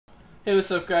Hey,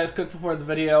 what's up guys? Quick before the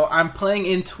video, I'm playing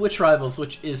in Twitch Rivals,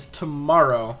 which is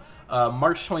tomorrow,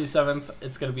 March 27th.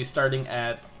 It's going to be starting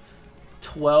at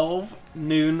 12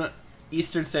 noon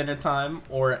Eastern Standard Time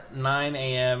or 9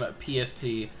 a.m. PST.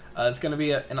 It's going to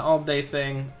be an all-day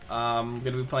thing. I'm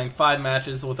going to be playing 5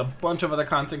 matches with a bunch of other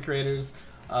content creators.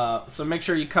 So make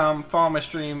sure you come, follow my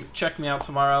stream, check me out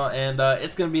tomorrow, and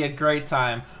it's going to be a great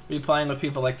time. We'll be playing with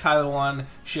people like Tyler1,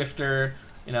 Shifter,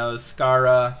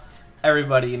 Skara,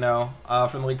 everybody, from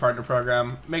the League Partner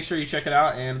Program. Make sure you check it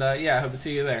out, and yeah, I hope to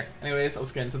see you there. Anyways,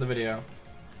 let's get into the video.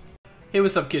 Hey,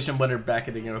 what's up, Kitchen Blender, back at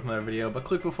it again with another video. But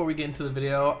quick before we get into the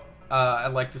video,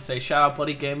 I'd like to say shout out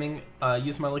Bloody Gaming.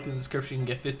 Use my link in the description. You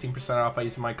can get 15% off by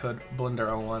using my code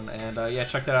Blender01, and yeah,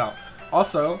 check that out.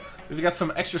 Also, we've got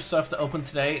some extra stuff to open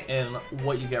today and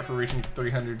what you get for reaching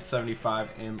 375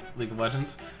 in League of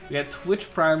Legends. We got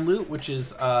Twitch Prime loot, which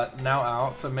is now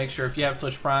out, so make sure if you have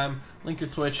Twitch Prime, link your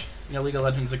Twitch in your League of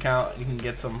Legends account, you can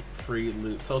get some free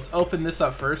loot. So let's open this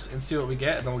up first and see what we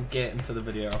get, and then we'll get into the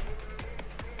video.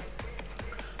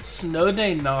 Snow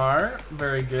Day Gnar,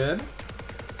 very good.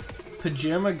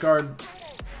 Pajama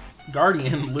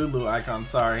Guardian Lulu icon,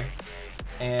 sorry.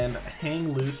 And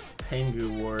Hang Loose Pengu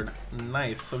Ward.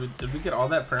 Nice. So did we get all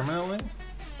that permanently?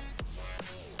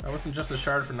 That wasn't just a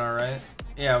shard for now, right?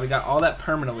 Yeah, we got all that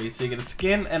permanently. So you get a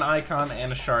skin, an icon,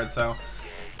 and a shard. So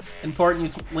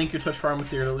important you link your Twitch Prime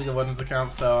with your League of Legends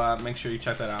account. So make sure you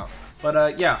check that out.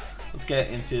 But yeah, let's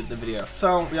get into the video.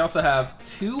 So we also have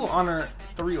 2 Honor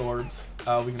 3 orbs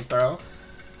we can throw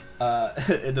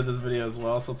into this video as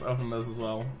well. So let's open those as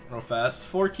well real fast.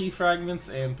 4 key fragments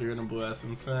and 300 blue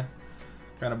essence.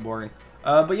 Kind of boring.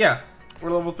 But yeah,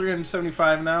 we're level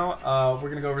 375 now. We're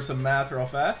gonna go over some math real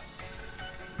fast.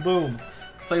 Boom.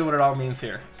 I'll tell you what it all means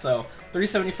here. So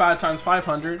 375 times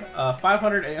 500.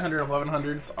 500, 800,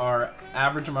 1100s are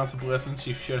average amounts of blue essence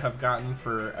you should have gotten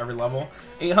for every level.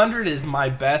 800 is my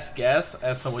best guess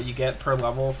as to what you get per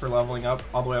level for leveling up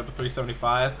all the way up to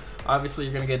 375. Obviously,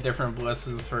 you're gonna get different blue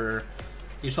essences for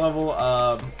each level,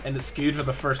 and it's skewed for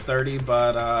the first 30,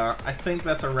 but I think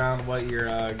that's around what you're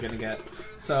gonna get.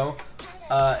 So,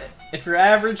 if you're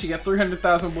average, you get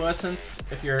 300,000 blue essence.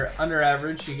 If you're under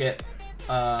average, you get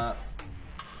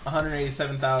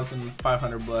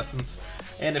 187,500 blue essence.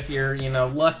 And if you're,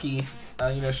 lucky,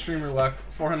 streamer luck,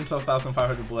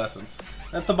 412,500 blue essence.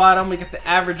 At the bottom, we get the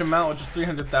average amount, which is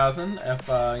 300,000. If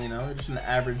you're just an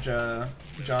average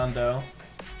John Doe.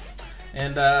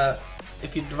 And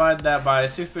if you divide that by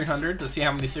 6,300 to see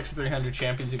how many 6,300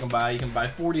 champions you can buy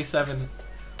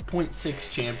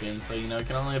 47.6 champions. So, you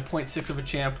can only have 0.6 of a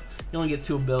champ. You only get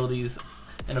 2 abilities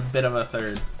and a bit of a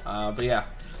third. But yeah,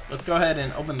 let's go ahead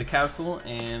and open the capsule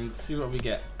and see what we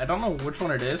get. I don't know which one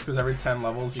it is because every 10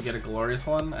 levels you get a glorious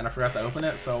one, and I forgot to open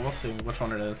it, so we'll see which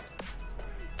one it is.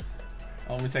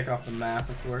 Let me take off the math,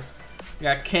 of course. We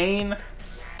got Kayn,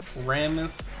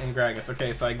 Rammus, and Gragas.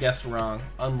 Okay, so I guessed wrong.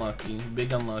 Unlucky.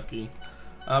 Big unlucky.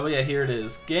 But yeah, here it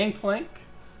is. Gangplank,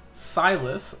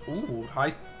 Silas. Ooh,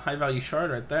 high value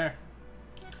shard right there.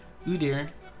 Udyr,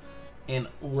 and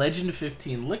Legend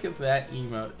 15. Look at that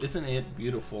emote. Isn't it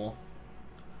beautiful?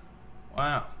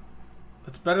 Wow.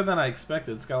 It's better than I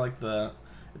expected. It's got like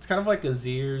it's kind of like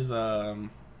Azir's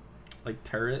like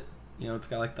turret. It's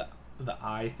got like the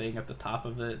eye thing at the top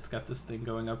of it. It's got this thing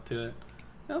going up to it.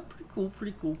 Pretty cool,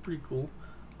 pretty cool, pretty cool.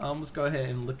 Let's go ahead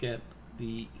and look at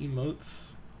the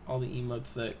emotes, all the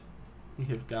emotes that we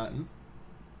have gotten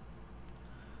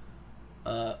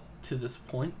to this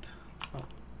point. Oh,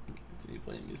 continue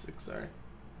playing music, sorry.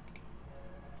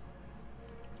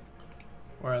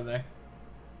 Where are they?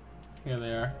 Here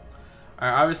they are.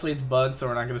 Alright, obviously it's bugged, so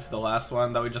we're not going to see the last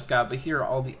one that we just got, but here are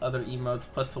all the other emotes,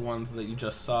 plus the ones that you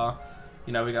just saw.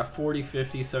 We got 40,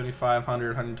 50, 75, 100,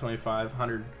 125,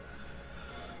 100...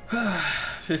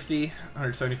 50,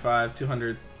 175,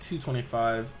 200,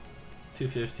 225,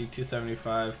 250,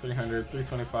 275, 300,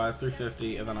 325,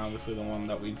 350, and then obviously the one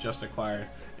that we just acquired.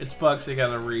 It's bugged, so you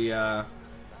gotta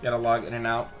log in and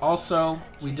out. Also,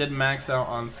 we did max out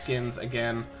on skins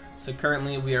again, so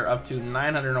currently we are up to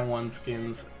 901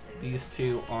 skins. These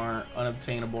 2 are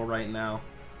unobtainable right now.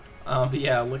 But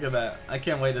yeah, look at that. I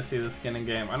can't wait to see this skin in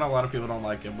game. I know a lot of people don't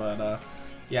like it, but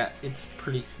yeah, it's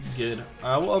pretty good.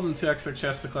 We'll open 2 extra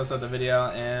chests to close out the video,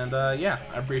 and yeah,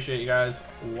 I appreciate you guys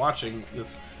watching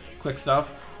this quick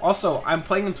stuff. Also, I'm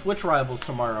playing in Twitch Rivals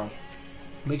tomorrow.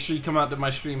 Make sure you come out to my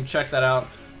stream, check that out.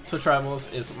 Twitch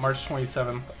Rivals is March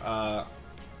 27th.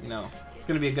 It's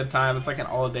gonna be a good time. It's like an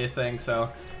all-day thing,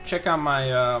 so check out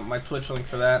my my Twitch link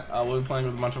for that. We'll be playing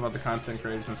with a bunch of other content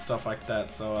creators and stuff like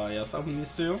that. So yeah, let's open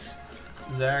these 2.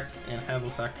 Zac and Handle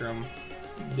Sacrum.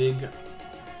 Big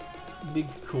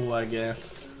cool, I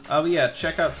guess. But yeah,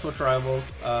 check out Twitch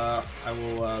Rivals. I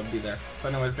will be there. So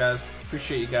anyways, guys,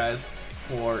 appreciate you guys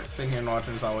for sitting here and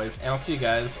watching as always. And I'll see you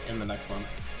guys in the next one.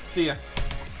 See ya.